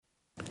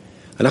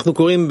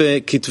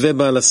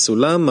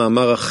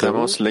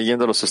Estamos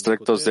leyendo los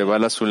extractos de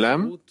Baal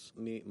HaSulam.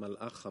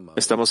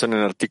 Estamos en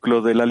el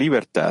artículo de la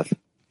libertad.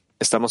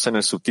 Estamos en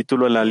el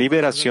subtítulo La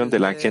liberación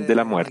del ángel de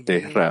la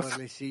muerte, Raf.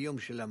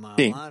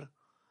 Sí,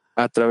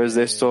 a través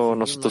de esto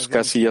nosotros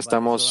casi ya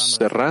estamos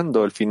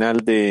cerrando el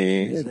final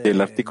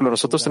del artículo.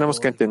 Nosotros tenemos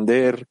que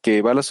entender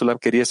que Baal HaSulam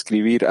quería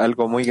escribir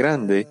algo muy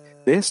grande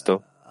de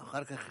esto,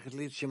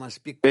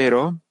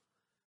 pero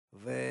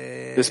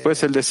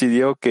después él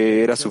decidió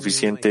que era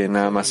suficiente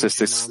nada más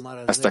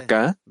hasta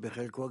acá.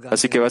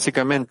 Así que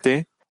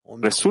básicamente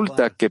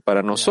resulta que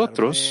para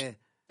nosotros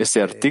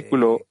este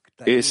artículo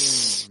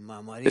es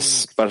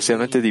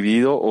parcialmente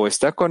dividido o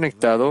está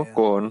conectado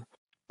con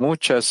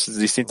muchas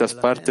distintas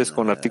partes,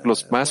 con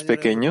artículos más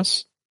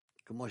pequeños.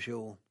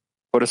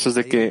 Por eso es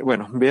de que,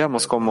 bueno,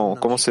 veamos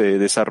cómo se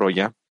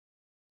desarrolla.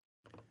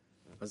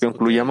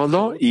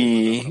 Concluyámoslo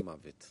y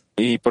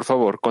por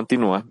favor,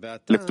 continúa.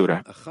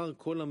 Lectura.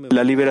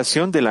 La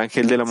liberación del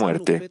ángel de la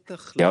muerte.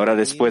 Y ahora,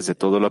 después de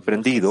todo lo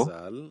aprendido,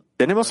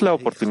 tenemos la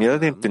oportunidad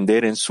de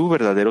entender en su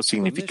verdadero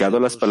significado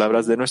las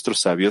palabras de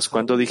nuestros sabios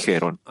cuando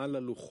dijeron: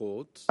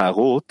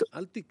 Hagut,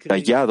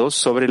 tallados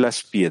sobre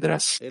las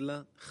piedras.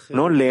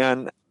 No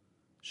lean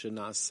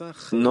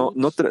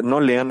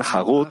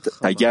Hagut,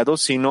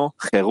 tallados, sino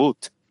Hegut,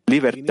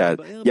 libertad,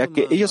 ya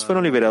que ellos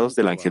fueron liberados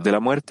del ángel de la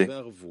muerte.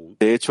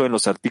 De hecho, en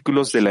los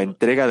artículos de la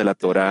entrega de la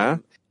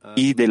Torá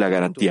y de la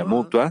garantía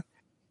mutua,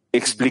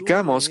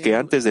 explicamos que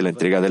antes de la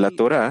entrega de la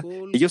Torá,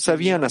 ellos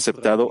habían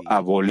aceptado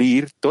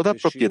abolir toda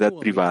propiedad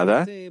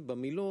privada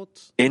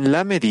en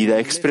la medida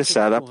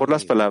expresada por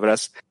las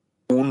palabras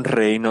un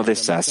reino de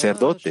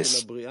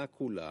sacerdotes.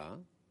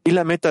 Y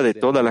la meta de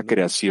toda la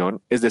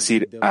creación, es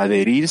decir,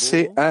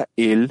 adherirse a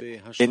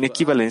Él en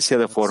equivalencia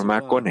de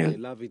forma con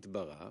Él.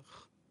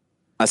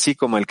 Así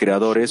como el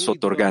Creador es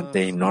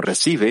otorgante y no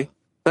recibe,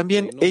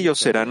 también ellos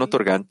serán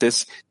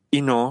otorgantes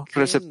y no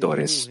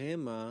receptores.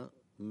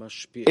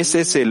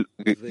 Ese es el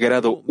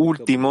grado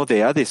último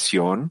de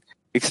adhesión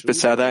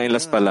expresada en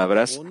las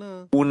palabras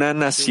una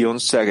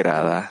nación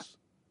sagrada,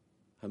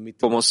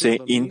 como se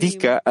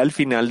indica al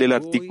final del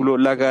artículo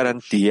la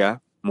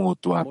garantía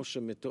mutua.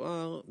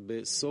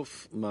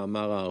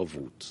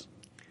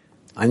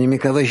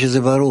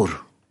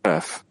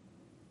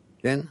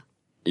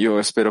 Yo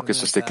espero que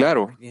eso esté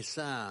claro.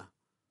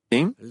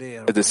 ¿Sí?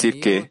 Es decir,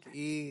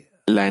 que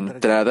la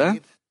entrada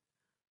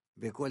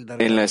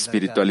en la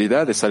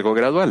espiritualidad es algo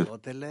gradual.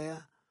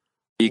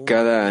 Y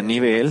cada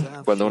nivel,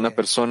 cuando una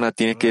persona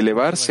tiene que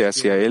elevarse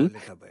hacia él,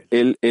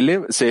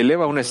 se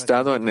eleva a un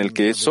estado en el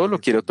que solo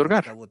quiere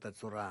otorgar,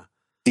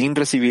 sin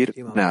recibir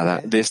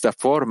nada. De esta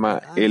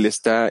forma, él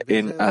está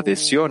en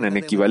adhesión, en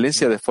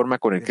equivalencia de forma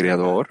con el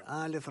Creador,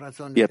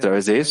 y a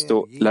través de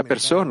esto, la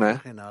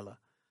persona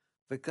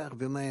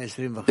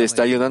te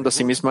está ayudando a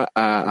sí misma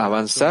a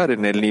avanzar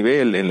en el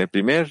nivel, en el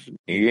primer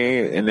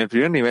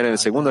nivel, en el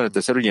segundo, en el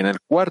tercero y en el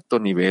cuarto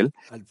nivel.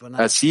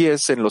 Así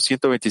es, en los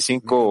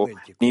 125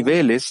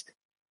 niveles,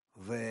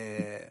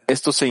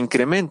 estos se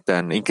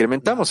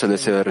incrementamos el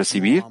deseo de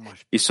recibir,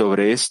 y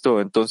sobre esto,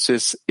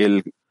 entonces,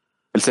 el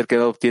ser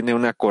creado obtiene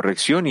una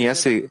corrección y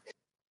hace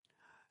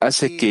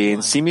que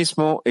en sí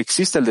mismo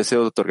exista el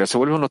deseo de otorgar, se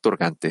vuelve un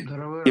otorgante.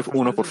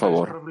 Uno, por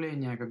favor.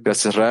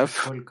 Gracias,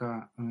 Raf.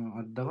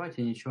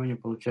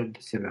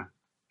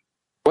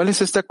 ¿Cuál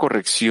es esta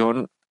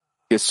corrección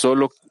que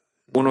solo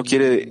uno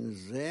quiere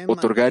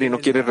otorgar y no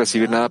quiere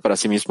recibir nada para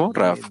sí mismo,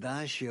 Raf?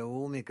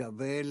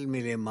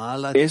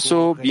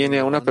 Eso viene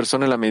a una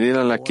persona en la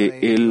medida en la que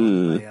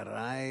él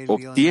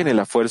obtiene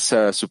la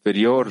fuerza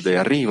superior de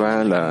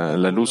arriba,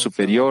 la luz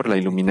superior, la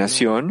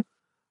iluminación,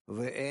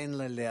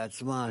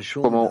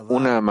 como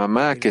una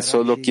mamá que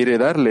solo quiere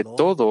darle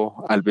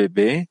todo al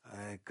bebé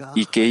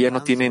y que ella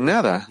no tiene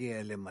nada.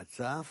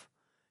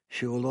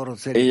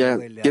 Ella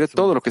quiere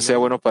todo lo que sea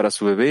bueno para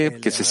su bebé,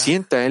 que se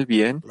sienta él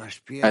bien.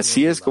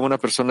 Así es como una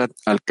persona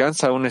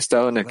alcanza un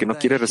estado en el que no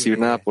quiere recibir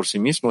nada por sí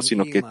mismo,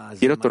 sino que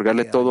quiere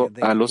otorgarle todo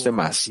a los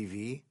demás.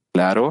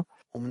 Claro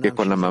que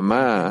con la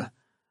mamá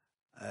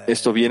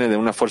esto viene de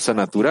una fuerza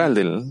natural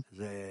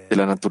de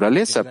la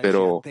naturaleza,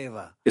 pero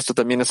esto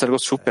también es algo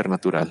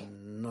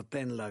supernatural.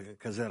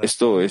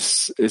 Esto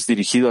es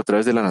dirigido a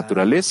través de la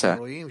naturaleza.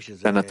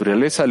 La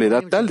naturaleza le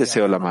da tal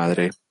deseo a la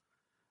madre.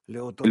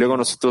 Y luego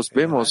nosotros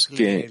vemos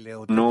que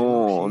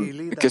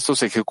esto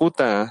se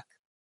ejecuta,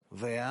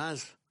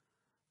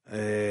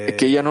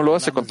 que ella no lo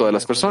hace con todas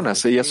las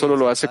personas, ella solo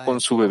lo hace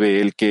con su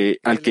bebé,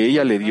 al que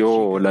ella le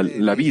dio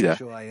la vida.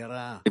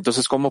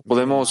 Entonces, ¿cómo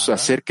podemos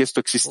hacer que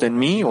esto exista en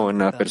mí o en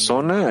la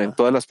persona, en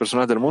todas las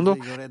personas del mundo?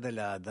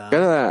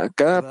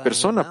 Cada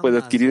persona puede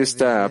adquirir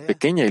esta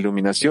pequeña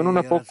iluminación,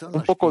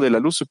 un poco de la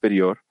luz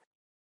superior.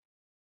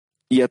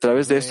 Y a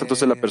través de esto,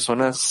 entonces, la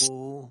persona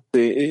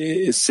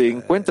se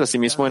encuentra a sí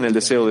mismo en el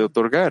deseo de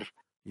otorgar.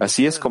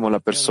 Así es como la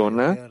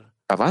persona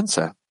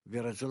avanza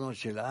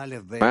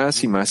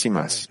más y más y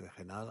más.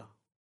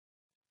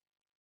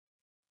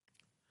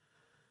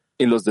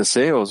 Y los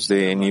deseos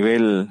de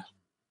nivel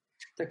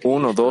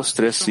 1, 2,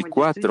 3 y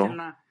 4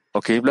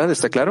 Ok, Vlad,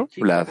 ¿está claro?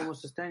 Vlad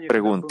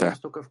pregunta,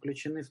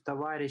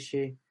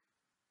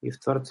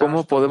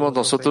 ¿cómo podemos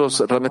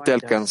nosotros realmente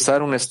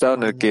alcanzar un estado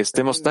en el que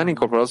estemos tan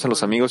incorporados en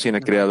los amigos y en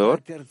el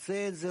Creador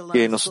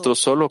que nosotros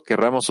solo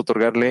querramos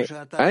otorgarle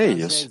a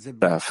ellos?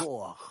 Raf,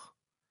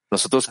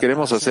 nosotros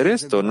queremos hacer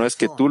esto, no es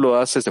que tú lo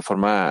haces de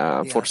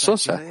forma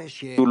forzosa,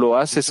 tú lo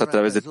haces a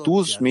través de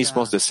tus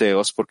mismos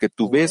deseos porque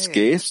tú ves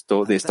que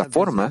esto, de esta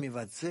forma,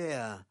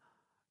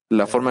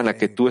 la forma en la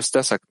que tú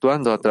estás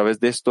actuando, a través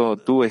de esto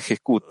tú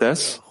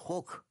ejecutas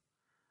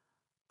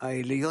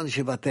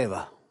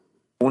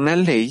una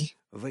ley,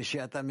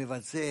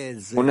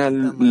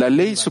 la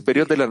ley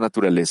superior de la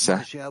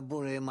naturaleza.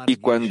 Y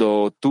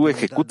cuando tú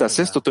ejecutas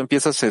esto, tú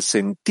empiezas a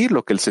sentir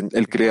lo que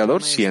el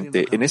Creador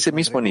siente en ese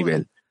mismo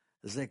nivel.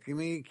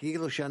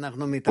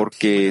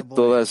 Porque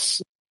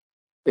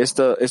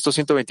estos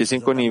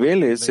 125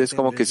 niveles es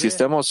como que si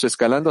estamos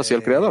escalando hacia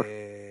el Creador.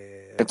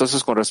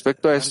 Entonces, con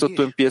respecto a esto,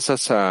 tú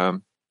empiezas a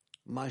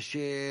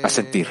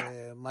sentir.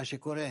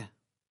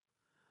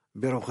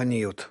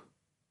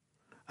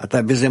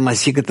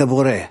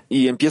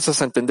 Y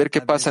empiezas a entender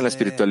qué pasa en la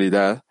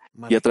espiritualidad,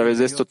 y a través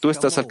de esto tú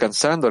estás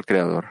alcanzando al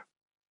Creador.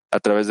 A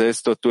través de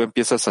esto tú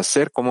empiezas a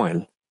ser como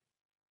Él.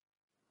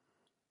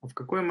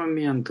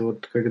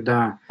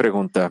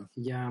 Pregunta.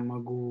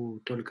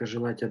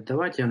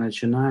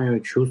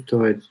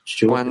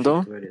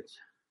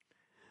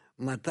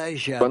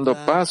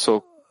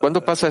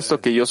 ¿Cuándo pasa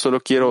esto que yo solo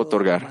quiero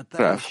otorgar,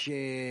 Raf?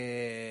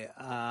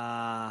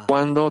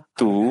 Cuando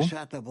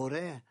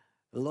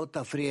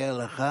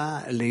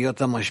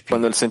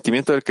el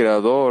sentimiento del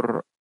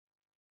Creador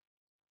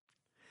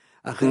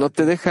no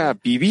te deja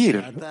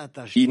vivir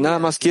y nada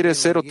más quieres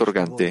ser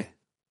otorgante,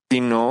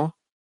 sino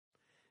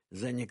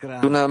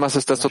tú nada más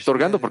estás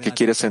otorgando porque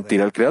quieres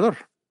sentir al Creador.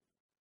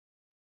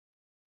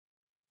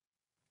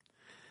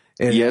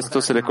 Y a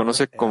esto se le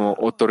conoce como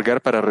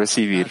otorgar para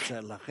recibir.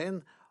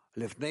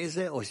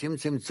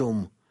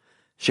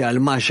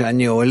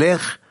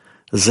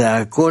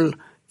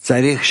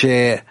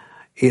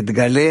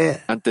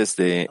 Antes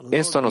de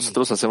esto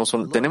nosotros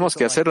tenemos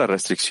que hacer la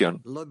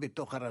restricción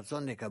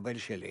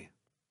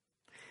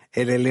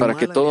para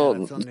que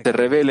todo se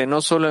revele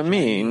no solo en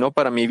mí, no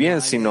para mi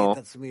bien,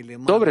 sino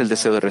sobre el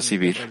deseo de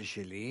recibir.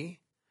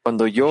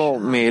 Cuando yo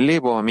me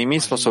elevo a mí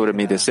mismo sobre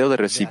mi deseo de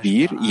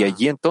recibir, y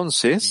allí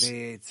entonces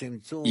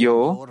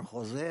yo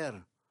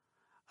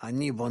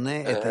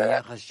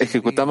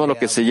ejecutamos lo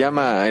que se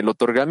llama el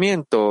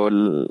otorgamiento,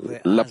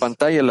 la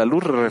pantalla, la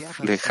luz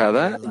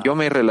reflejada. Yo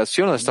me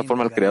relaciono de esta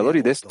forma al Creador,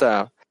 y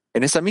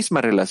en esa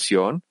misma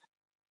relación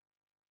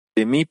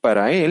de mí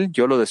para Él,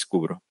 yo lo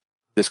descubro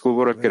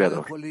al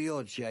Creador.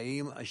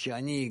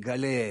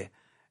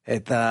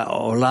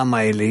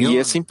 Y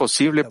es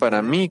imposible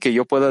para mí que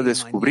yo pueda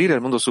descubrir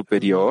el mundo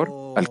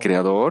superior, al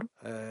Creador,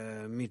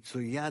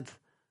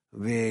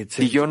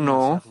 si yo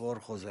no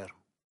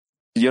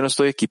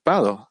estoy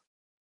equipado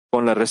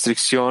con la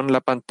restricción, la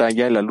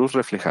pantalla y la luz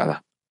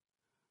reflejada.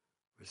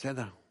 ¿Es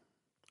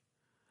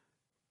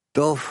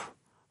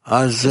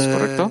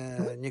correcto?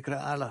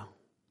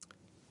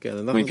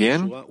 Muy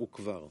bien.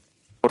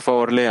 Por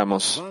favor,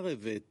 leamos.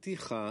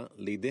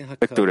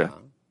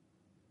 Lectura.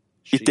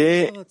 Y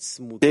te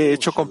he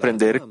hecho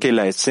comprender que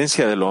la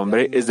esencia del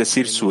hombre, es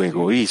decir, su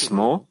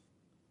egoísmo,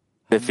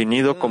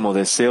 definido como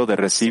deseo de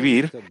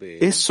recibir,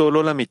 es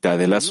solo la mitad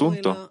del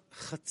asunto.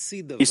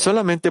 Y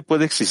solamente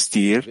puede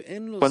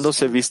existir cuando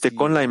se viste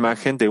con la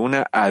imagen de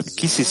una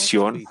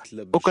adquisición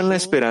o con la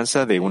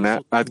esperanza de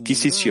una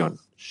adquisición.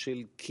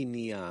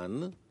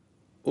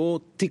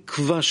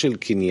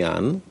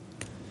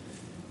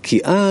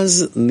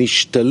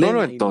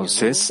 Solo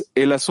entonces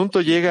el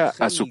asunto llega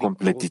a su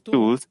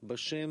completitud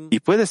y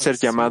puede ser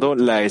llamado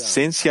la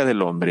esencia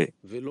del hombre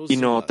y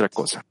no otra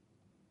cosa.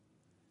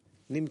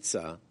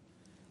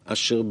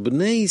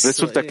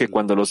 Resulta que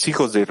cuando los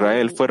hijos de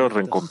Israel fueron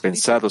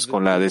recompensados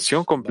con la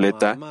adhesión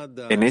completa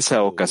en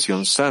esa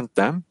ocasión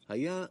santa,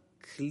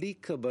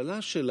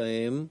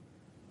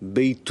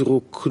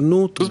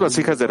 sus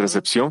vasijas de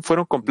recepción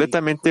fueron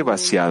completamente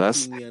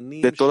vaciadas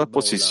de toda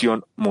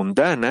posición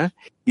mundana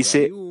y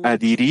se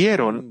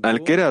adhirieron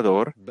al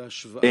Creador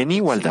en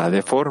igualdad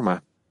de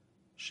forma.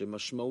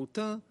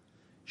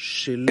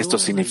 Esto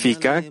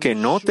significa que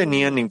no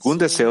tenían ningún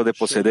deseo de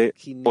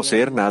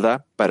poseer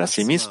nada para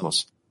sí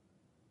mismos,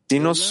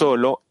 sino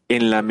solo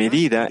en la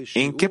medida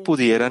en que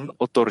pudieran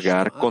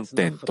otorgar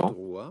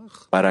contento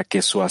para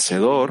que su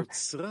Hacedor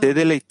se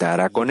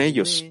deleitara con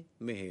ellos.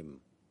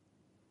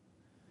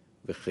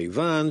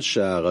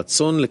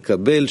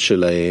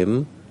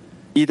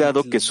 Y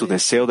dado que su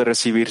deseo de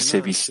recibir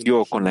se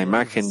vistió con la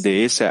imagen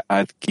de esa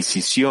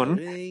adquisición,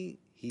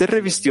 se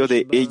revistió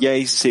de ella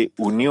y se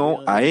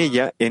unió a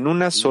ella en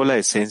una sola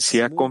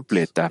esencia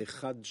completa.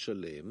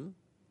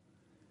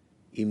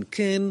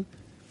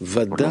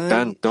 Por lo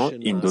tanto,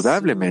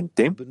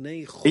 indudablemente,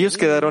 ellos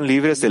quedaron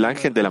libres del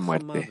ángel de la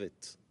muerte,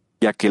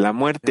 ya que la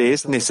muerte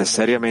es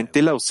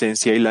necesariamente la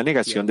ausencia y la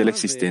negación de la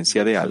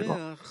existencia de algo.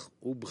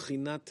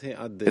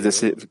 Es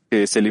decir,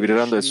 que se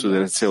libraron de su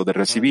deseo de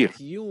recibir.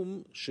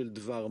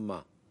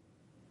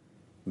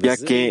 ya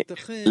que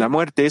la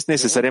muerte es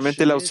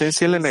necesariamente la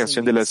ausencia y la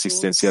negación de la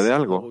existencia de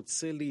algo.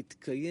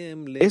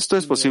 Esto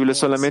es posible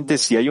solamente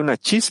si hay una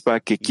chispa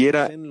que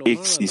quiera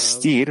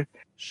existir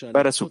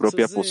para su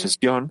propia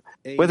posesión.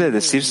 Puede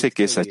decirse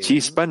que esa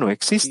chispa no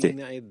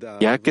existe,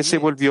 ya que se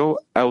volvió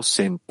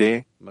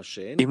ausente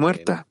y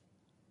muerta.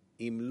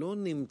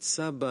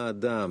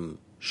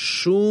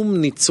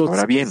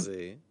 Ahora bien,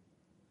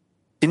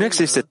 si no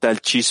existe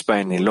tal chispa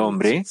en el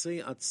hombre,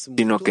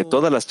 sino que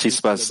todas las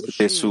chispas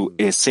de su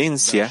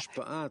esencia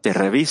se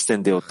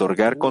revisten de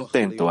otorgar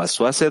contento a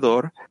su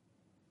hacedor,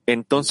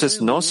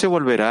 entonces no se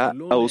volverá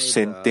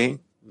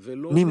ausente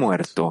ni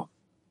muerto.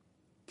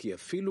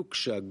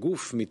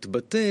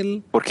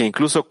 Porque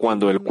incluso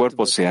cuando el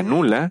cuerpo se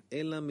anula,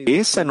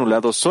 es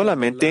anulado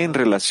solamente en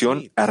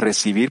relación a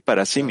recibir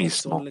para sí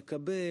mismo,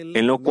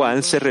 en lo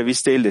cual se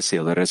reviste el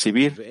deseo de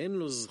recibir,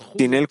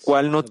 sin el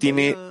cual no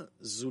tiene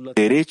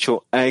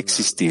derecho a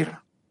existir.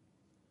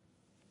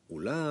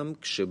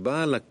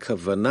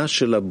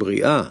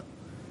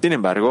 Sin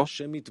embargo,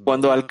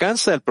 cuando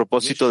alcanza el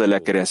propósito de la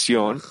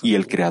creación y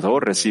el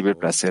Creador recibe el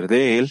placer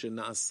de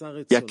él,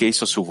 ya que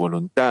hizo su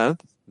voluntad,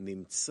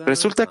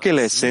 resulta que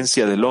la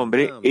esencia del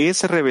hombre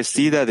es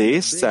revestida de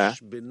esta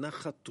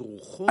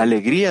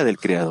alegría del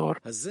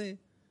Creador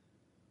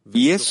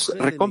y es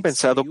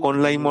recompensado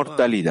con la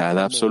inmortalidad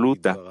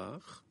absoluta,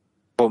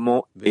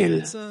 como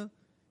Él.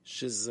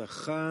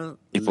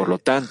 Y por lo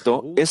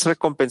tanto, es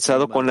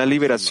recompensado con la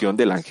liberación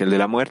del ángel de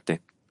la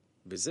muerte.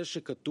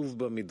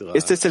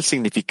 Este es el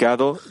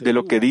significado de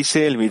lo que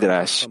dice el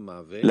Midrash,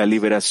 la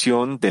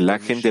liberación del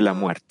ángel de la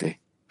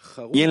muerte.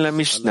 Y en la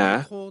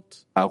Mishnah,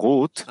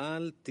 Hagut,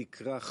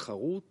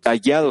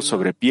 tallado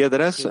sobre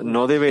piedras,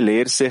 no debe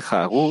leerse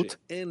Hagut,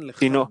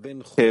 sino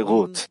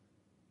Hegut,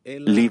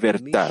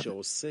 libertad.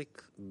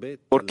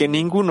 Porque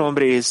ningún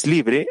hombre es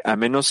libre a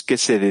menos que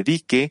se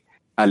dedique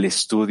al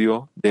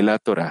estudio de la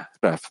Torah.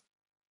 Raf.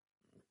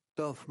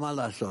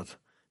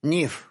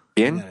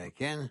 Bien.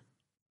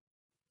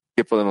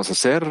 ¿Qué podemos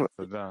hacer?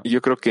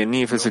 Yo creo que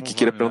Nif es el que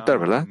quiere preguntar,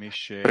 ¿verdad?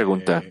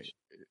 Pregunta.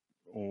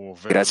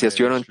 Gracias,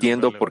 yo no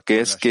entiendo por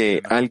qué es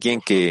que alguien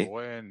que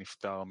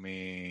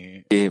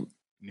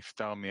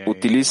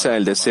utiliza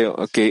el deseo,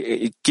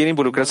 que quiere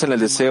involucrarse en el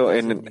deseo,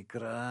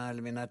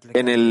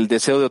 en el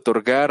deseo de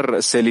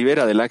otorgar, se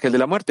libera del ángel de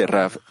la muerte.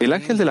 Rav, el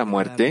ángel de la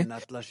muerte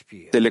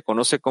se le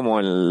conoce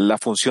como la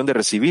función de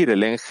recibir.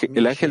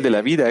 El ángel de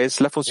la vida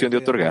es la función de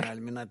otorgar.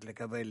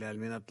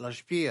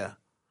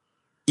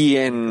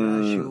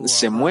 Quien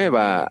se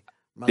mueva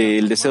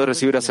del deseo de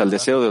recibir hacia el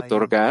deseo de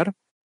otorgar,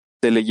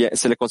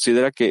 se le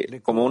considera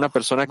que como una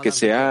persona que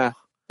se ha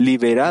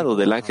liberado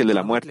del ángel de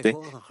la muerte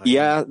y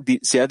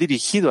se ha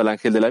dirigido al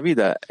ángel de la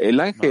vida. El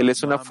ángel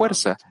es una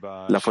fuerza,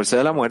 la fuerza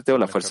de la muerte o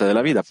la fuerza de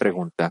la vida.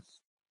 Pregunta.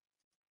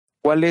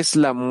 ¿Cuál es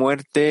la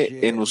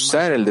muerte en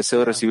usar el deseo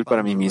de recibir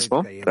para mí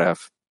mismo,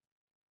 Raf?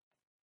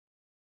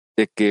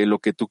 De que lo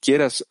que tú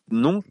quieras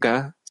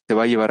nunca se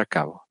va a llevar a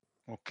cabo.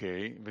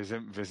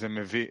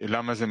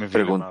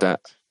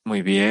 Pregunta.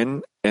 Muy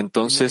bien.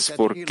 Entonces,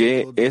 ¿por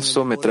qué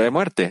eso me trae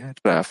muerte,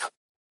 Raf?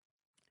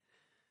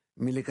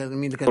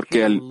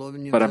 Porque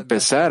para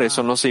empezar,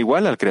 eso no se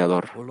iguala al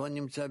Creador.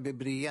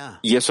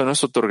 Y eso no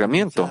es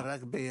otorgamiento.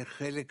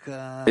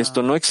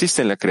 Esto no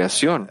existe en la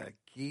creación.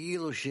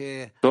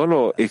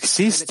 Solo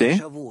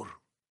existe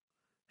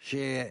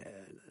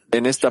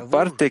en esta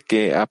parte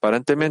que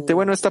aparentemente,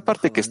 esta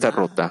parte que está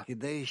rota.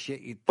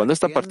 Cuando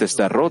esta parte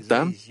está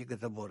rota,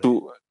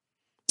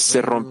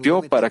 se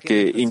rompió para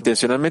que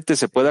intencionalmente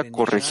se pueda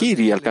corregir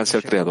y alcance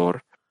al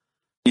Creador.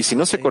 Y si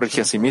no se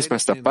corrige a sí misma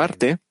esta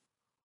parte,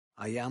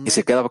 y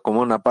se queda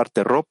como una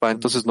parte rota,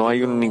 entonces no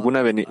hay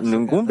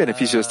ningún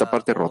beneficio de esta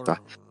parte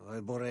rota.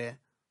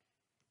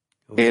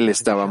 Él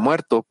estaba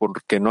muerto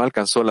porque no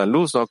alcanzó la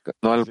luz,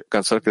 no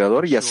alcanzó al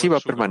Creador, y así va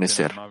a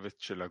permanecer.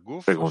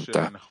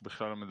 Pregunta.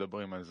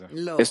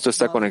 ¿Esto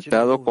está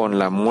conectado con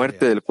la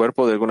muerte del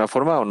cuerpo de alguna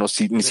forma o no?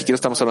 Ni siquiera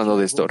estamos hablando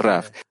de esto.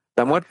 Raf,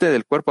 la muerte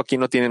del cuerpo aquí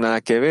no tiene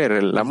nada que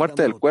ver. La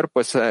muerte del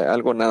cuerpo es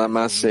algo nada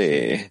más,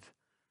 es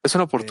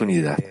una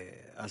oportunidad.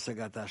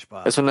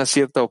 Es una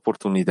cierta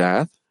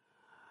oportunidad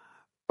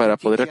para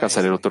poder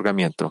alcanzar el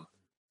otorgamiento.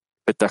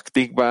 Petach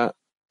Tikva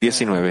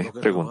 19,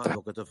 pregunta.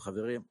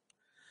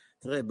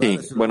 Sí,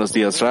 buenos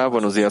días, Ra,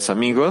 buenos días,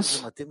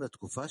 amigos.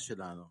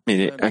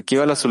 Mire, aquí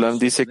HaSulam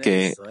dice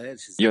que,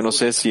 yo no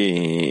sé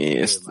si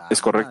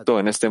es correcto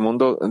en este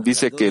mundo,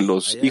 dice que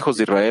los hijos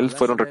de Israel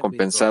fueron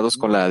recompensados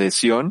con la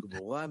adhesión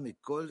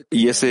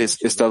y ese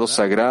estado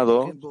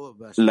sagrado,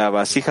 la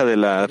vasija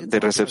de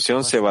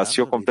recepción se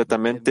vació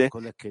completamente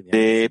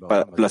de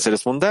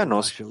placeres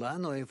mundanos.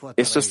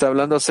 Esto está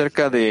hablando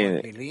acerca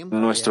de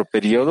nuestro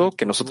periodo,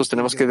 que nosotros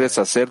tenemos que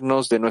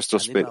deshacernos de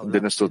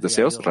nuestros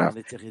deseos, Ra.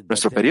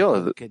 Nuestro periodo.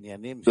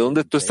 ¿De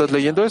dónde tú estás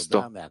leyendo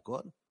esto?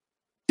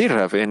 Sí,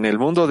 Rav, en el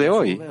mundo de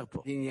hoy.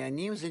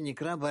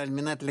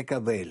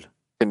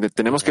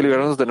 Tenemos que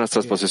librarnos de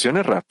nuestras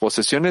posesiones, Rav.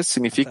 Posesiones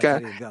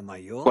significa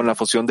con la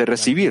función de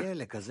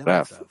recibir.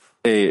 Rav,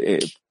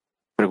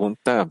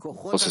 pregunta,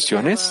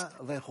 ¿posesiones?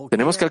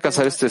 ¿Tenemos que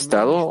alcanzar este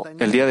estado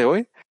el día de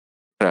hoy?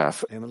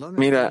 Raf,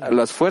 mira,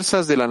 las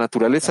fuerzas de la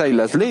naturaleza y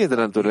las leyes de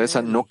la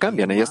naturaleza no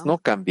cambian, ellas no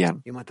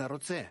cambian.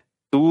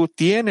 Tú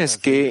tienes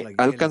que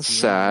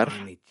alcanzar,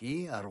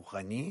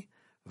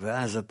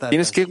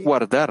 tienes que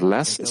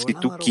guardarlas si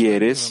tú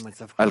quieres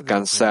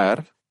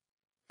alcanzar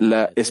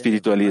la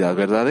espiritualidad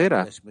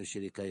verdadera.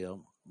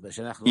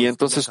 Y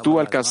entonces tú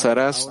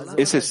alcanzarás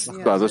ese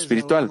estado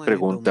espiritual.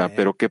 Pregunta,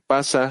 ¿pero qué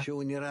pasa? Se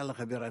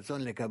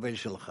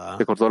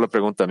cortó la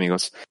pregunta,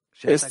 amigos.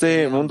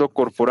 Este mundo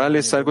corporal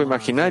es algo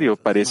imaginario.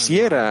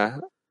 Pareciera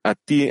a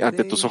ti,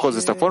 ante tus ojos de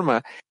esta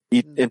forma,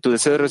 y en tu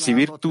deseo de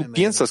recibir, tú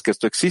piensas que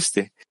esto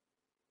existe.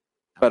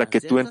 Para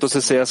que tú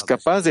entonces seas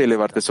capaz de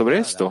elevarte sobre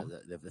esto.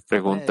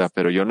 Pregunta,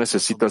 pero yo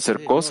necesito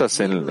hacer cosas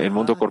en el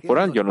mundo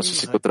corporal. Yo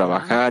necesito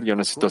trabajar, yo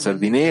necesito hacer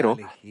dinero.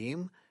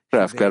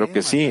 Raf, claro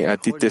que sí, a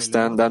ti te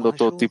están dando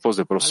todo tipo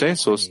de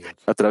procesos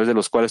a través de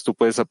los cuales tú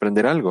puedes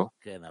aprender algo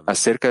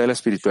acerca de la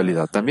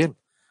espiritualidad también.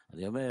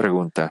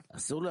 Pregunta.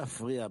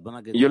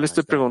 Yo le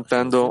estoy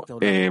preguntando,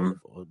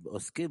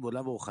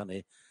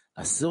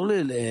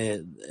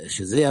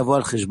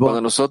 cuando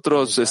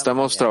nosotros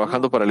estamos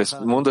trabajando para el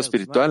mundo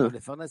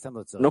espiritual,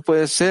 no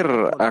puede ser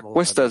a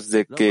cuestas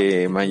de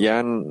que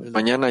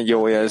mañana yo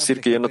voy a decir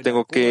que yo no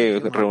tengo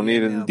que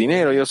reunir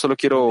dinero, yo solo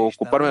quiero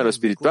ocuparme de lo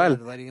espiritual.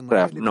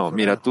 No,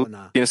 mira, tú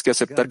tienes que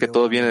aceptar que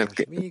todo viene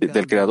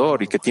del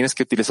Creador y que tienes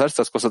que utilizar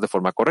estas cosas de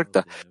forma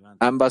correcta,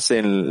 ambas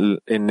en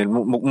el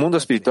mundo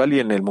espiritual y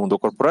en el mundo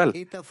corporal.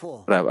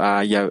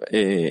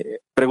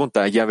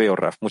 Pregunta, ya veo,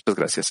 Raf, muchas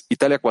gracias.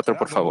 Italia 4,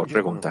 por favor,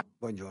 pregunta.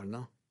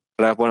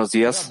 Raf, buenos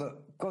días.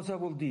 Cosa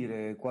vuol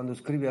dire quando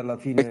scrive alla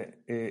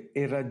fine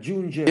e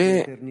raggiunge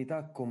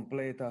l'eternità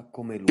completa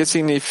come lui? ¿Qué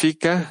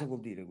significa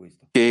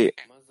que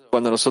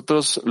cuando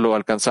nosotros lo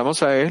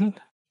alcanzamos a él?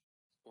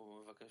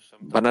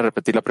 Van a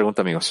repetir la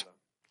pregunta, amigos.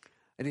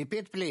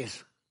 Repeat,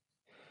 please.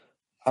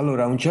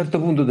 Allora, a un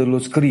certo punto dello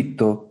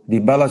scritto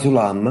di Baal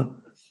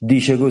HaSulam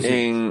dice così.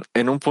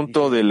 En un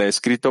punto del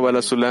escrito Baal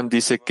HaSulam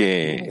dice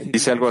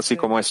algo así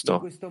como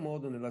esto.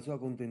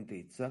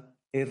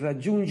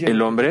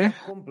 El hombre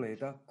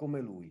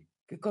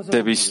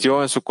se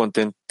vistió en su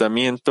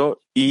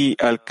contentamiento y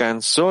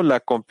alcanzó la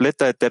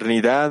completa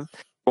eternidad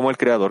como el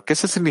Creador. ¿Qué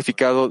es el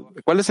significado?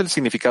 ¿Cuál es el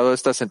significado de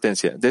esta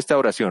sentencia, de esta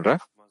oración,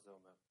 Raf?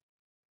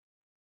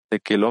 ¿De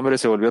que el hombre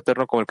se volvió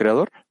eterno como el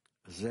Creador?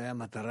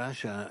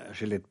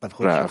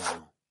 Raf.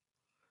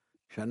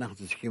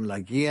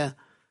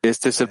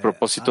 Este es el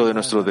propósito de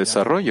nuestro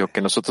desarrollo,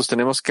 que nosotros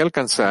tenemos que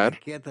alcanzar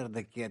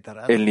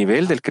el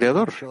nivel del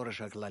Creador.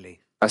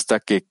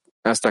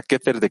 Hasta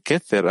Keter de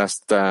Keter,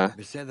 hasta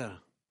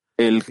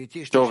el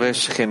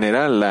Shoresh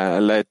general,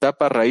 la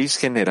etapa raíz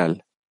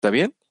general. ¿Está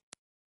bien?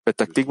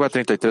 Petactigua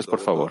 33, por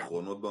favor.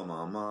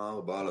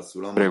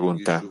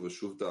 Pregunta.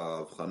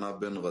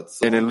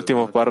 En el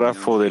último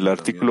párrafo del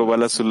artículo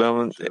Baal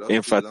HaSulam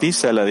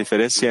enfatiza la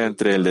diferencia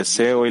entre el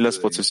deseo y las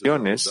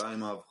posesiones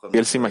que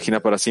él se imagina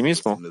para sí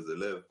mismo.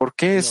 ¿Por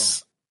qué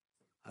es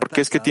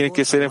que tiene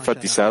que ser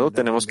enfatizado?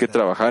 ¿Tenemos que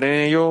trabajar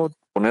en ello?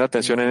 ¿Poner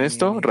atención en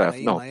esto? Raf,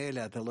 no.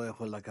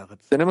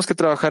 Tenemos que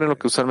trabajar en lo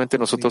que usualmente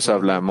nosotros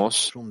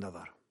hablamos.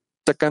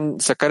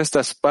 Sacar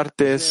estas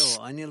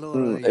partes,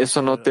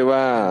 eso no te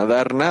va a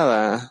dar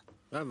nada.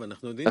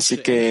 Así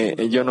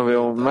que yo no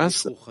veo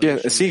más.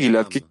 Sí,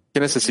 Gilad, ¿qué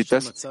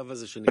necesitas?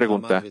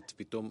 Pregunta.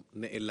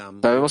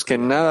 Sabemos que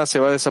nada se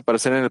va a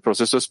desaparecer en el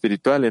proceso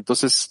espiritual.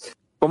 Entonces,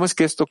 ¿cómo es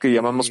que esto que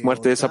llamamos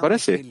muerte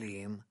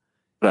desaparece?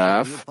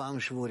 Raf,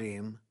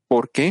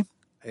 ¿por qué?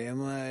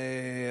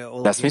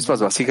 Las mismas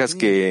vasijas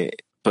que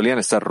solían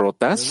estar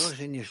rotas,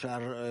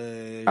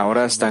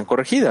 ahora están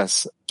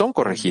corregidas, son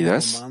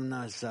corregidas.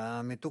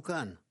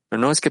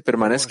 Pero no es que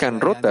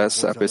permanezcan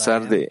rotas a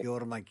pesar de,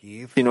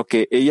 sino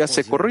que ellas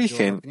se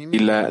corrigen y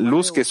la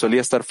luz que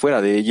solía estar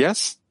fuera de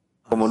ellas,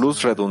 como luz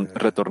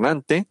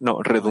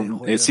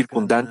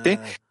circundante,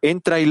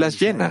 entra y las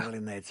llena.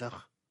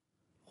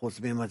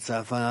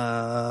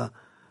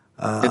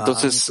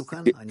 Entonces,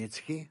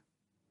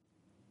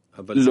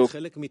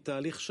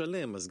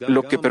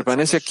 lo que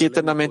permanece aquí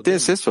eternamente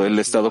es eso, el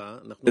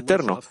estado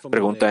eterno.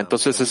 Pregunta,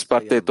 ¿entonces es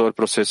parte de todo el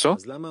proceso?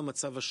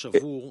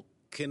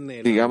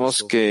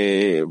 Digamos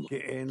que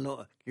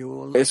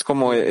es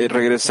como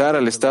regresar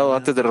al estado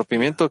antes del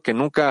rompimiento, que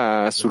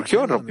nunca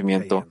surgió el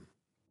rompimiento.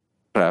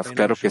 Raf,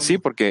 claro que sí,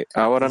 porque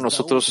ahora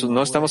nosotros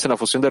no estamos en la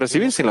función de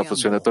recibir, sino en la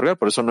función de otorgar,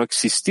 por eso no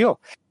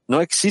existió.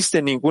 No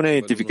existe ninguna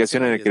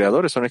identificación en el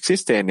Creador, eso no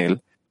existe en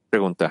él.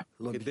 Pregunta.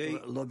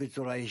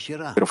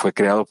 Pero fue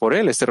creado por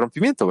él este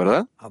rompimiento,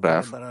 ¿verdad?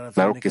 Raf,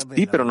 claro que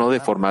sí, pero no de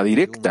forma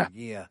directa.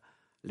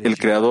 El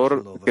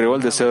Creador creó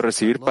el deseo de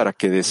recibir para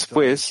que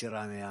después,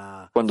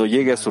 cuando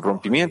llegue a su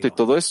rompimiento y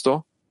todo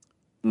esto,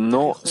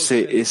 no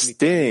se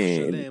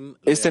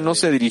no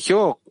se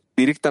dirigió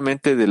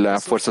directamente de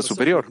la fuerza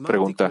superior.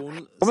 Pregunta,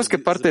 ¿cómo es que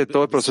parte de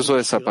todo el proceso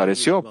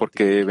desapareció?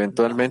 Porque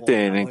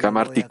eventualmente en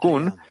Kamar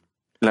Tikkun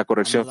la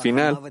corrección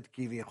final,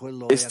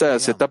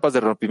 estas etapas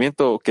de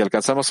rompimiento que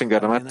alcanzamos en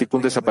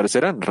Garamatikun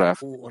desaparecerán, Rav.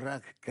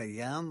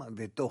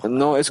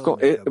 No,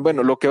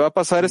 bueno, lo que va a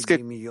pasar es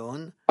que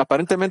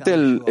aparentemente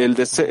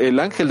el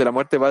ángel de la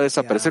muerte va a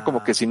desaparecer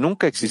como que si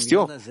nunca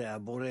existió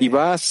y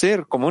va a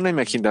ser como una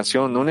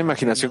imaginación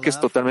que es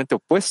totalmente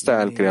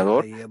opuesta al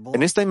Creador.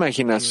 En esta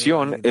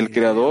imaginación, el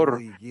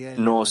Creador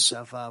nos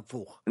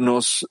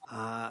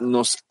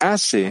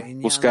hace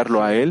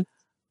buscarlo a Él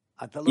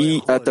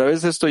y a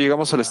través de esto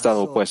llegamos al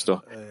estado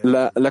opuesto.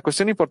 La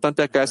cuestión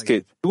importante acá es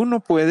que tú no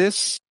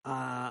puedes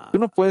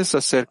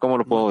hacer, ¿cómo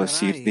lo puedo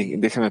decir?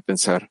 Déjeme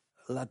pensar.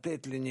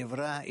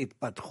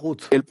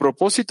 El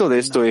propósito de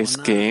esto es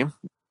que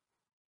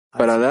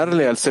para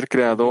darle al ser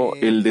creado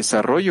el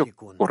desarrollo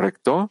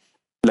correcto,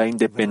 la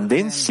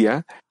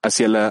independencia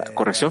hacia la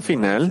corrección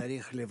final,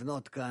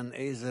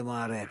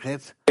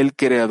 el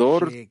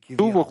creador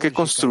tuvo que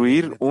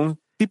construir un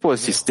tipo de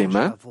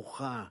sistema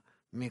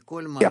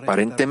que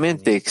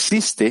aparentemente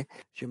existe,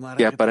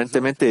 que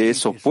aparentemente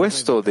es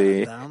opuesto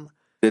de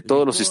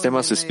todos los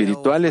sistemas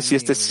espirituales, y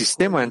este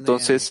sistema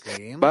entonces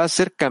va a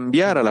hacer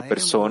cambiar a la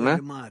persona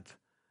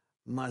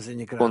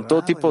con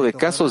todo tipo de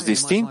casos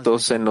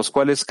distintos en los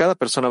cuales cada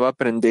persona va a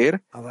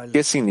aprender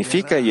qué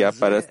significa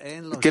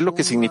qué es lo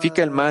que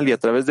significa el mal, y a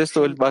través de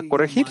esto él va a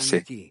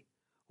corregirse.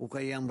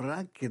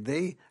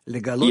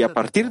 Y a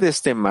partir de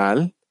este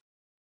mal,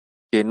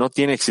 que no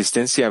tiene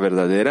existencia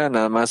verdadera,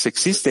 nada más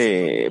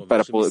existe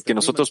para que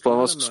nosotros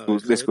podamos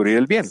descubrir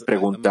el bien.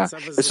 Pregunta,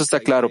 eso está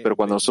claro, pero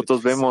cuando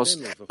nosotros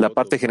vemos la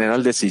parte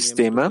general del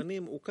sistema,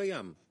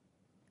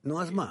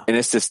 en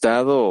este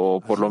estado,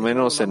 o por lo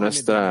menos en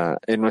nuestra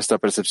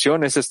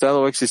percepción, ese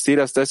estado va a existir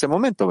hasta ese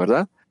momento,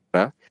 ¿verdad?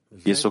 ¿verdad?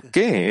 ¿Y eso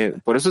qué?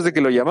 Por eso es de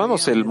que lo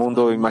llamamos el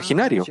mundo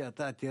imaginario.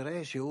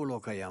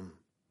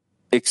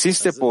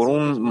 Existe por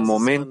un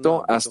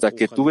momento hasta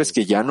que tú ves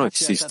que ya no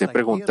existe.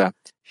 Pregunta,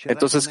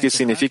 entonces, ¿qué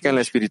significa en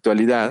la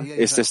espiritualidad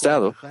este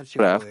estado,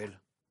 Rav?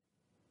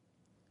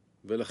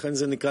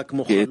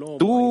 Que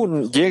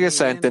tú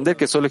llegues a entender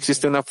que solo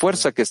existe una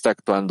fuerza que está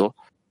actuando.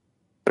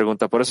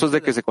 Pregunta, ¿por eso es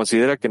de que se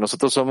considera que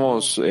nosotros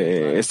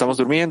estamos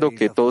durmiendo,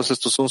 que todo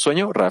esto es un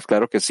sueño? Rav,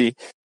 claro que sí.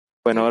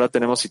 Bueno, ahora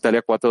tenemos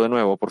Italia 4 de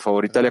nuevo. Por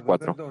favor, Italia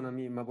 4.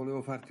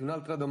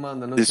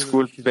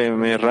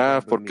 Discúlpeme,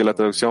 Raf, porque la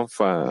traducción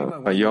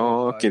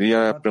falló.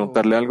 Quería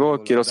preguntarle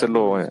algo. Quiero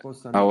hacerlo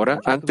ahora.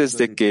 Antes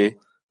de que,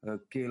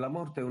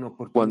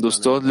 cuando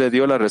usted le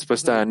dio la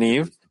respuesta a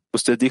Niv,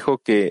 usted dijo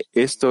que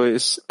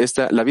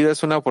la vida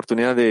es una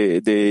oportunidad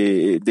de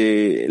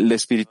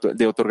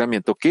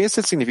otorgamiento. ¿Qué es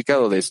el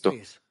significado de esto?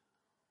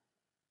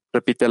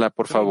 Repítela,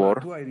 por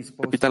favor.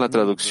 Repita la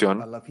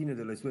traducción.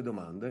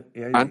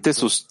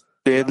 Antes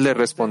usted le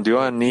respondió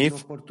a Niv,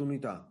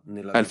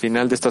 al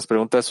final de estas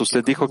preguntas,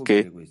 usted dijo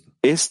que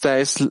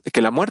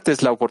que la muerte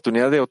es la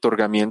oportunidad de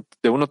otorgamiento,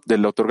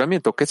 del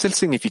otorgamiento. ¿Qué es el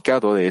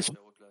significado de eso?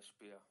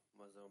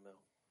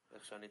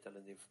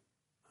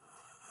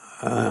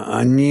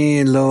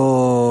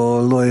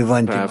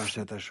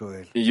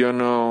 Y yo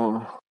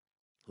no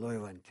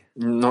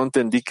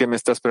entendí qué me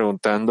estás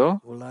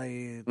preguntando.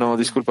 No,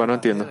 disculpa, no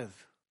entiendo.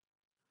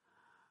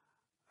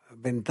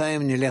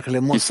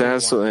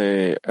 Quizás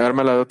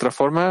ármala de otra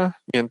forma.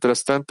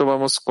 Mientras tanto,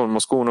 vamos con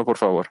Moscú 1, por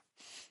favor.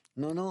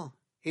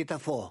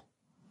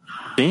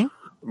 ¿Sí?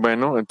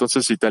 Bueno,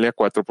 entonces Italia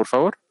 4, por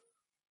favor.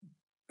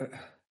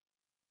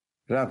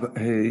 Rav,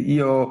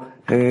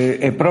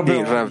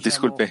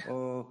 disculpe.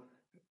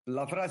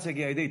 La frase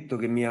que hai detto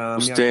que mi ha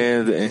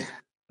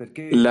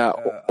la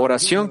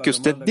oración que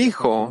usted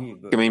dijo,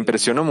 que me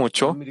impresionó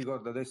mucho,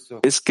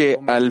 es que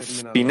al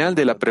final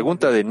de la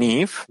pregunta de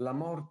Niv,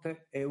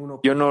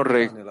 yo no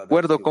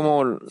recuerdo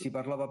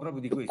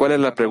cuál es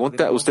la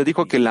pregunta. Usted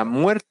dijo que la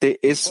muerte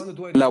es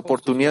la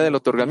oportunidad del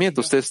otorgamiento.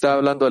 Usted está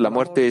hablando de la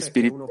muerte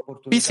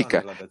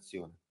física.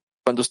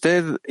 Cuando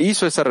usted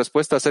hizo esa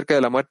respuesta acerca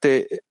de la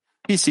muerte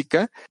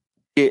física,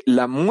 que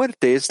la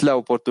muerte es la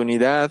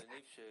oportunidad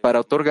para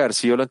otorgar,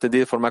 si yo lo entendí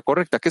de forma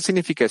correcta. ¿Qué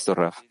significa esto,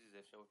 Raf?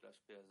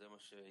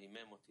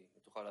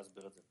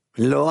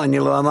 No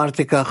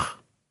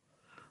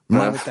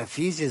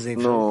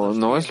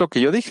es lo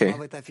que yo dije.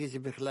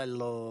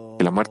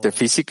 ¿Que la muerte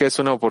física es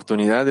una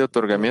oportunidad de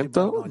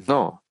otorgamiento?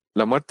 No,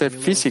 la muerte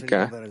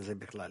física.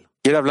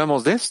 ¿Quién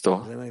hablamos de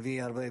esto?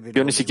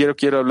 Yo ni siquiera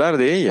quiero hablar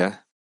de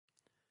ella.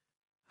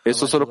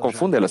 Eso solo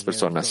confunde a las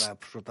personas.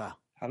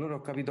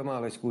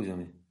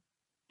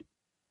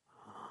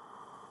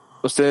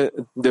 Usted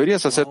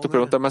deberías hacer tu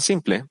pregunta más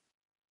simple.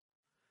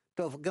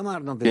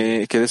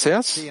 ¿Qué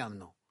deseas?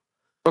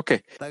 Ok,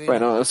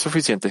 bueno, es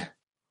suficiente.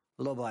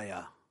 Lo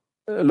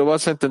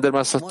vas a entender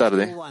más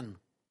tarde.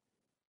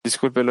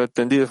 Disculpe, lo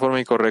entendí de forma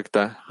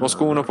incorrecta.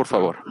 Moscú 1, por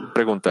favor.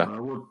 Pregunta.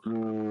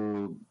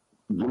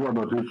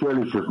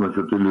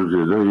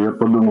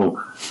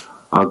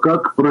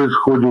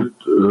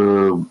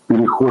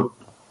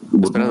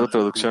 Esperando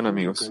traducción,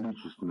 amigos.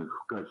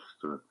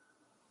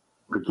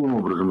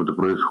 ¿Cómo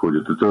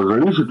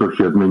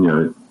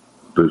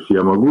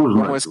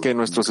es que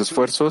nuestros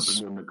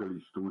esfuerzos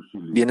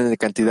vienen de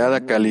cantidad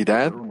a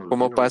calidad?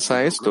 ¿Cómo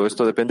pasa esto?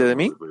 ¿Esto depende de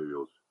mí?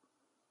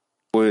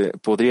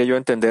 ¿Podría yo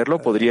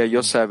entenderlo? ¿Podría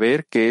yo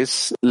saber qué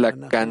es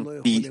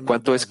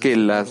cuánto es que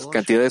la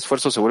cantidad de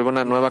esfuerzo se vuelve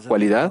una nueva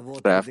cualidad,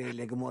 Raf?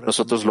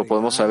 Nosotros lo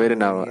podemos saber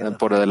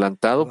por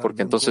adelantado,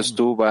 porque entonces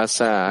tú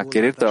vas a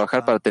querer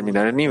trabajar para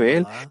terminar el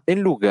nivel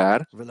en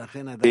lugar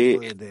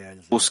de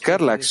buscar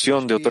la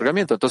acción de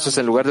otorgamiento. Entonces,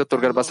 en lugar de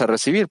otorgar, vas a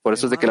recibir. Por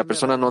eso es de que la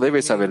persona no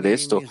debe saber de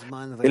esto.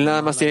 Él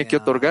nada más tiene que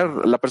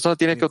otorgar, la persona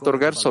tiene que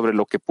otorgar sobre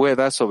lo que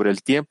pueda, sobre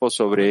el tiempo,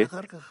 sobre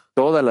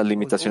todas las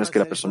limitaciones que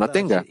la persona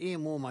tenga.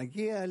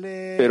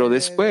 Pero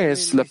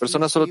después, la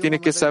persona solo tiene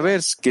que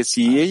saber que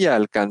si ella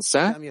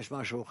alcanza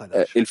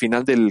el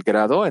final del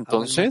grado,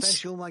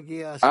 entonces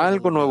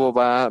algo nuevo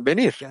va a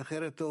venir.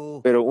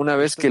 Pero una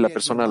vez que la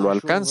persona lo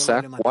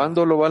alcanza,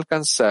 ¿cuándo lo va a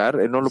alcanzar?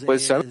 Él no lo puede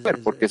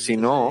saber, porque si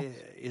no,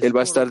 él va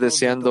a estar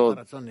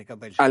deseando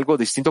algo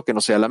distinto que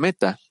no sea la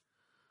meta.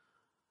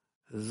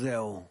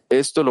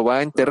 Esto lo va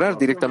a enterrar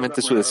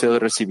directamente su deseo de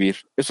recibir.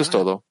 Eso es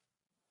todo.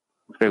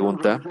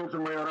 Pregunta.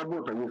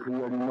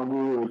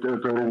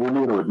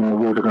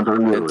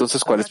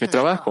 Entonces, ¿cuál es mi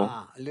trabajo?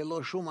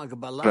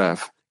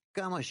 Raf,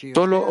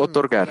 solo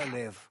otorgar,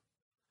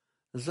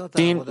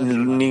 sin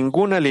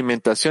ninguna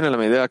alimentación en la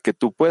medida que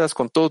tú puedas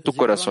con todo tu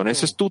corazón.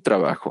 Ese es tu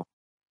trabajo.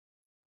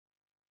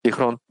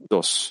 Hijron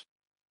 2.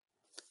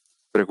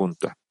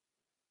 Pregunta.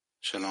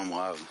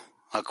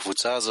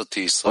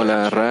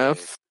 Hola,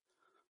 Raf.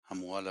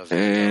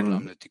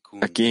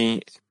 Aquí,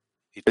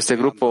 este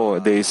grupo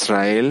de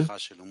Israel,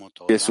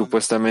 que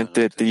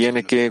supuestamente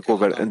tiene que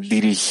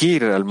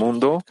dirigir al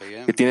mundo,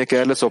 que tiene que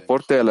darle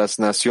soporte a las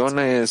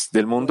naciones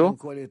del mundo,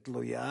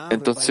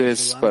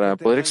 entonces, para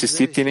poder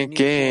existir, tienen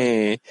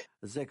que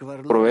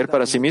proveer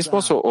para sí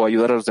mismos o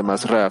ayudar a los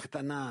demás, Raf.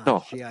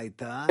 No,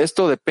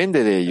 esto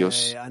depende de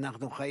ellos.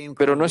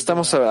 Pero no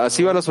estamos,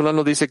 así HaSulam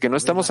nos dice que no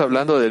estamos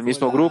hablando del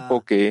mismo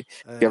grupo que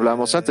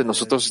hablábamos antes.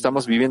 Nosotros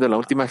estamos viviendo en la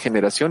última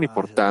generación y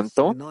por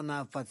tanto,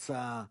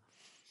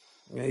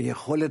 el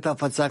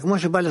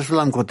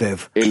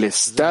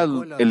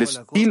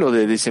estilo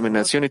de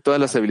diseminación y todas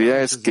las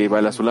habilidades que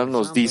HaSulam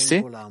nos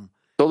dice,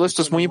 todo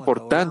esto es muy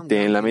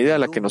importante en la medida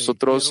en la que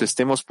nosotros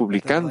estemos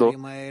publicando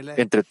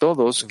entre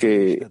todos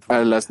que a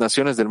las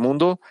naciones del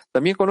mundo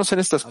también conocen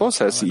estas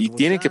cosas y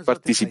tienen que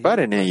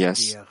participar en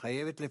ellas.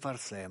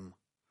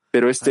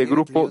 Pero este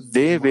grupo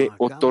debe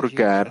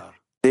otorgar,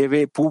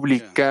 debe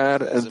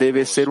publicar,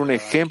 debe ser un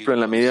ejemplo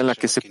en la medida en la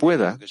que se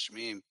pueda.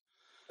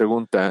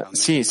 Pregunta.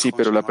 Sí,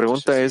 pero la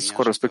pregunta es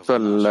con respecto a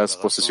las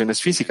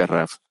posesiones físicas,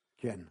 Raf.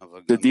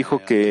 Les dijo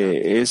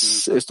que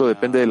esto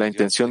depende de la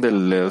intención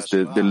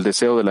del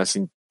deseo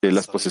de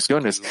las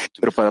posesiones,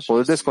 pero para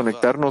poder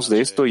desconectarnos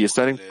de esto y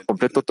estar en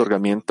completo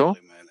otorgamiento,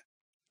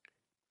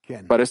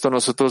 para esto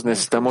nosotros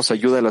necesitamos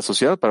ayuda de la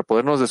sociedad para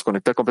podernos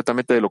desconectar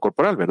completamente de lo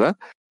corporal, ¿verdad?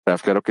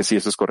 Raf, claro que sí,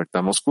 eso es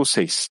correcto. Moscú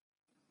 6.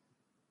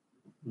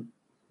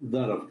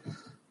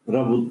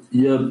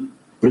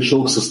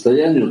 Пришел к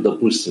состоянию,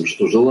 допустим,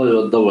 что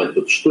желаю отдавать.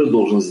 Вот что я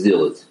должен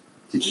сделать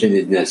в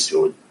течение дня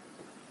сегодня?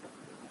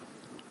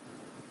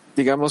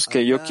 Digamos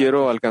que yo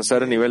quiero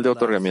alcanzar el nivel de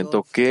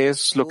otorgamiento. ¿Qué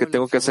es lo que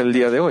tengo que hacer el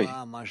día de hoy?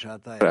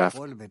 Raf,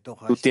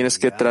 tú tienes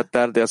que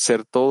tratar de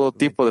hacer todo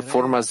tipo de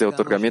formas de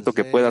otorgamiento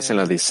que puedas en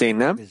la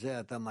decena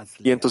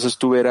y entonces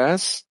tú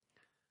verás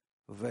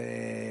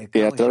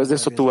que a través de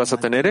eso tú vas a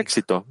tener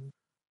éxito.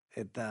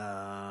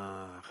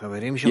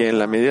 Y en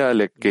la medida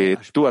en que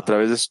tú a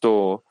través de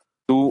esto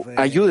tú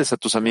ayudes a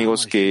tus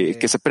amigos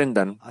que se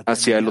prendan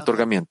hacia el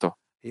otorgamiento.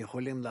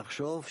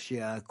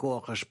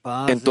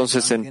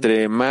 Entonces,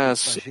 entre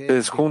más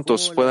ustedes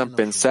juntos puedan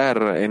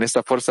pensar en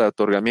esta fuerza de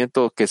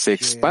otorgamiento que se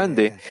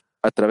expande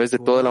a través de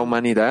toda la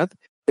humanidad,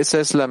 esa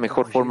es la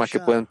mejor forma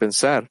que pueden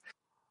pensar.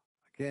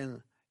 A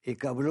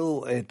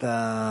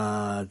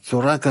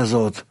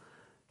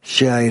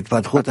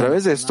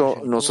través de esto,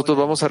 nosotros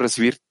vamos a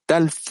recibir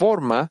tal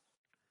forma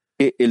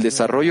que el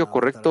desarrollo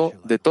correcto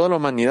de toda la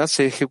humanidad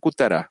se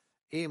ejecutará.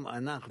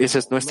 Esa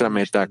es nuestra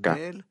meta acá.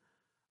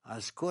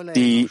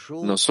 Si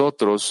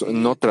nosotros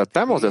no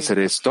tratamos de hacer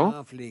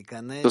esto,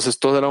 entonces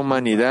toda la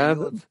humanidad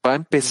va a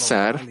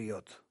empezar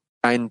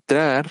a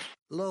entrar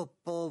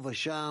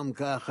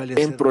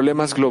en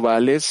problemas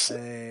globales,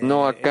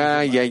 no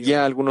acá y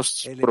allá,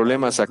 algunos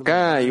problemas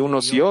acá y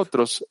unos y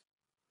otros,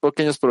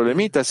 pequeños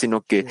problemitas, sino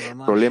que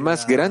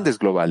problemas grandes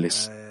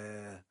globales.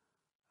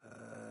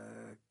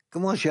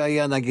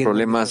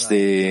 Problemas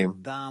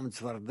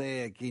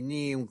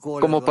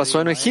como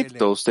pasó en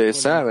Egipto,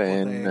 ustedes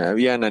saben,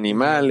 habían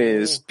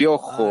animales,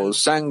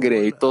 piojos,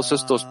 sangre y todos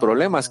estos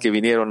problemas que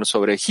vinieron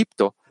sobre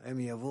Egipto.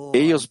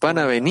 Ellos van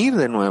a venir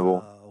de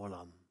nuevo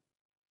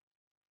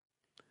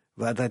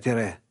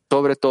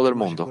sobre todo el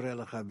mundo.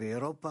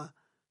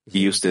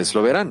 Y ustedes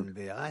lo verán.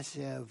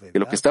 Que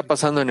lo que está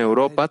pasando en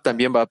Europa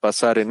también va a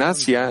pasar en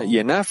Asia y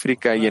en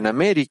África y en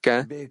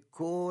América,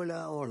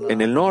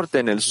 en el norte,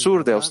 en el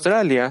sur de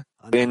Australia,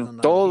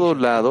 en todo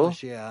lado,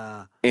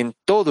 en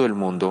todo el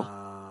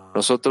mundo.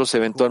 Nosotros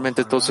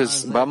eventualmente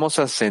entonces vamos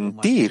a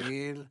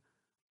sentir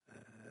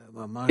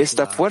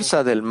esta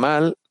fuerza del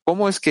mal,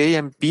 cómo es que ella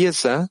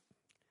empieza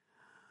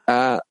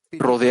a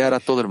rodear a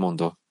todo el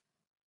mundo.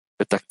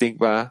 Petah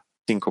Tikva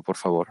 5, por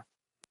favor.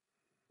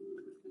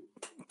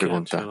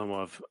 Pregunta.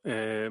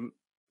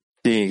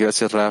 Sí,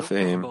 gracias, Raf.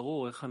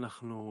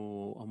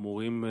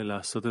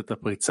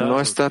 No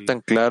está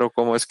tan claro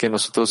cómo es que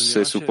nosotros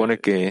se supone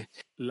que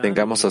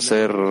tengamos que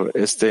hacer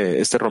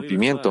este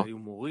rompimiento.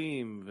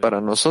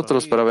 Para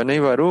nosotros, para Benei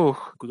Baruch,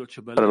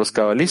 para los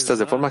cabalistas,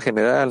 de forma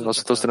general,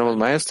 nosotros tenemos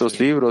maestros,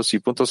 libros y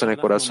puntos en el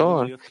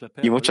corazón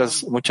y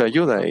mucha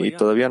ayuda, y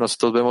todavía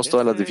nosotros vemos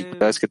todas las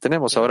dificultades que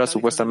tenemos. Ahora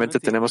supuestamente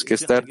tenemos que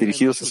estar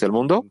dirigidos hacia el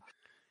mundo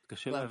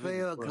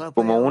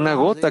como una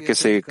gota que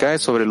se cae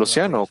sobre el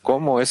océano.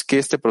 ¿Cómo es que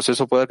este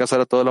proceso puede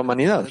alcanzar a toda la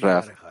humanidad,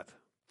 Raf?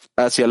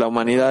 Hacia la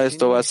humanidad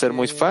esto va a ser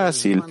muy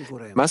fácil,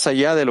 más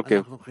allá de lo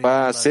que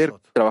va a hacer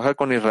trabajar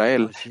con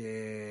Israel.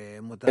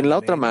 En la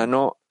otra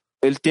mano,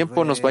 el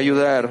tiempo nos va a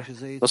ayudar.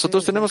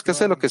 Nosotros tenemos que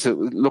hacer lo que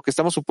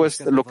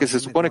se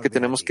supone que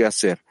tenemos que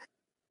hacer.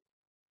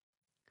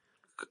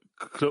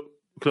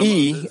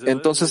 Y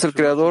entonces el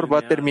Creador va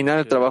a terminar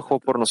el trabajo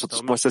por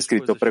nosotros, como está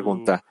escrito.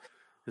 Pregunta.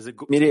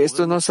 Mire,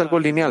 esto no es algo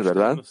lineal,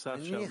 ¿verdad?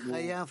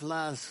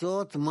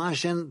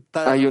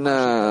 Hay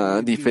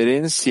una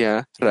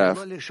diferencia, Raf.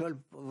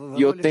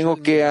 Yo tengo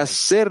que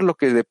hacer lo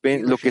que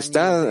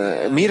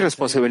está mi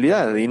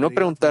responsabilidad y no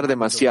preguntar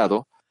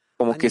demasiado,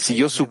 como que si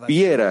yo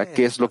supiera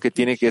qué es lo que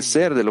tiene que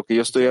ser de lo que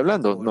yo estoy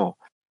hablando. No.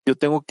 Yo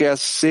tengo que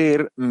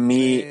hacer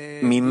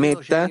mi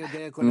meta,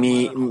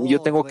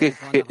 yo tengo que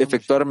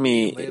efectuar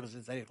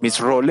mis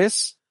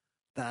roles.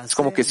 Es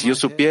como que si yo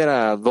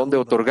supiera dónde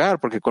otorgar,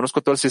 porque conozco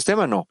todo el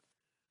sistema. No.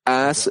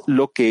 Haz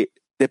lo que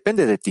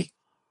depende de ti.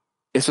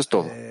 Eso es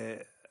todo.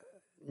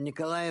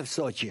 Nikolai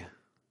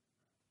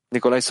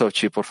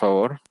Sochi, por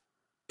favor.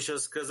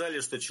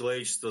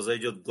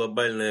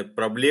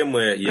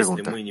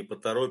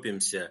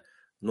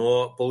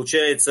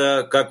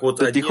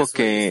 Usted dijo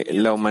que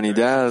la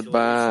humanidad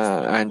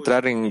va a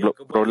entrar en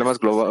problemas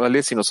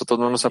globales si nosotros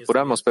no nos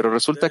apuramos, pero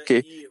resulta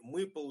que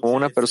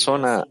una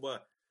persona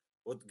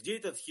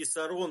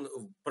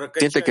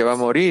siente que va a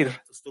morir.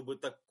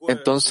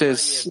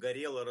 Entonces,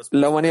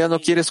 la humanidad no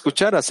quiere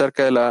escuchar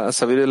acerca de la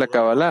sabiduría de la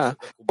Kabbalah.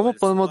 ¿Cómo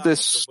podemos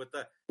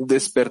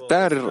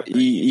despertar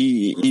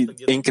e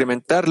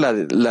incrementar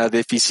la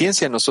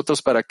deficiencia en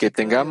nosotros para que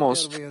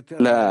tengamos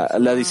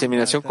la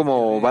diseminación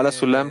como Baal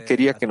HaSulam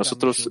quería que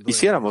nosotros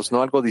hiciéramos,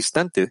 no algo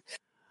distante?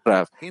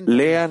 Rav,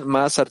 lean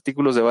más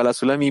artículos de Baal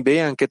HaSulam y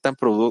vean qué tan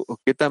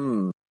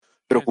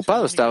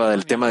preocupado estaba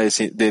del tema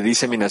de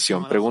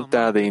diseminación.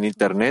 Pregunta de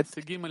Internet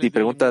y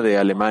pregunta de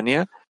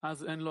Alemania.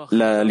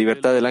 ¿La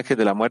libertad del ángel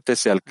de la muerte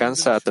se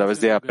alcanza a través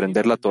de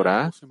aprender la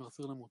Torá? Es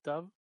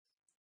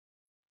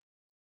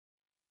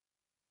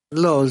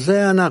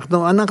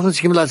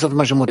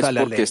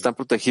porque están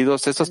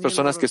protegidos. Estas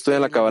personas que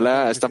estudian la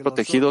Kabbalah están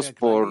protegidos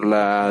por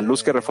la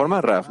luz que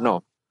reforma, Rav.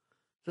 No.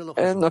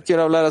 No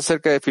quiero hablar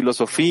acerca de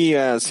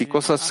filosofías y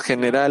cosas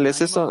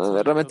generales.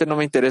 Eso realmente no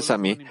me interesa a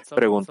mí.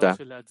 Pregunta.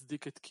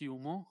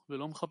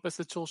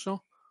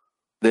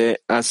 De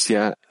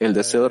Asia, ¿el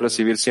deseo de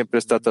recibir siempre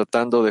está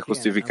tratando de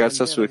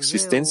justificarse a su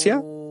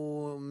existencia?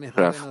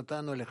 Raf.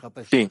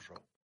 Sí.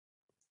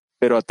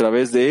 Pero a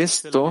través de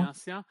esto,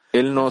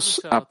 él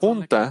nos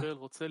apunta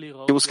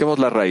que busquemos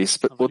la raíz.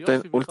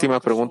 Última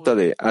pregunta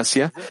de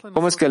Asia.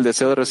 ¿Cómo es que el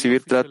deseo de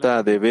recibir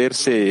trata de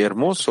verse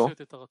hermoso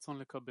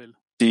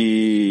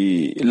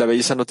si la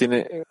belleza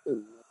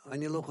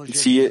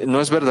si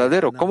no es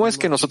verdadero? ¿Cómo es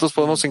que nosotros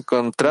podemos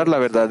encontrar la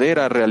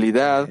verdadera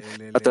realidad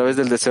a través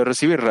del deseo de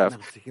recibir, Raf?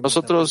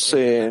 Nosotros,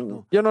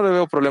 yo no le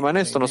veo problema en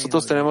esto.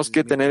 Nosotros tenemos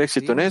que tener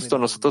éxito en esto.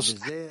 Nosotros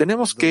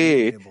tenemos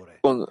que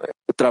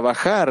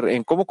trabajar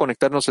en cómo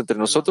conectarnos entre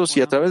nosotros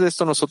y a través de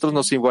esto nosotros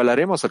nos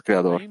igualaremos al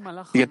Creador.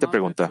 Siguiente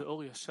pregunta.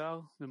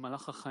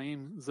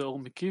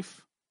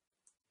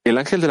 ¿El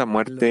ángel de la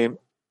muerte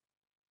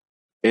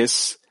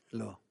es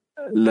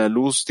la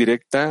luz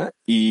directa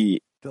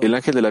y el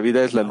ángel de la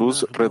vida es la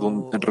luz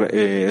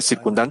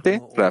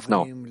circundante? Raf,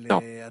 no.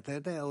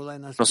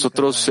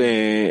 Nosotros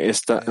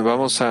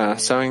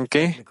 ¿saben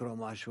qué?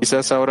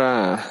 Quizás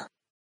ahora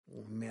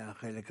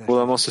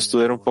podamos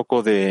estudiar un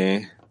poco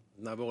de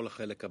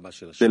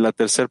la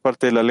tercera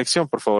parte de la lección, por favor.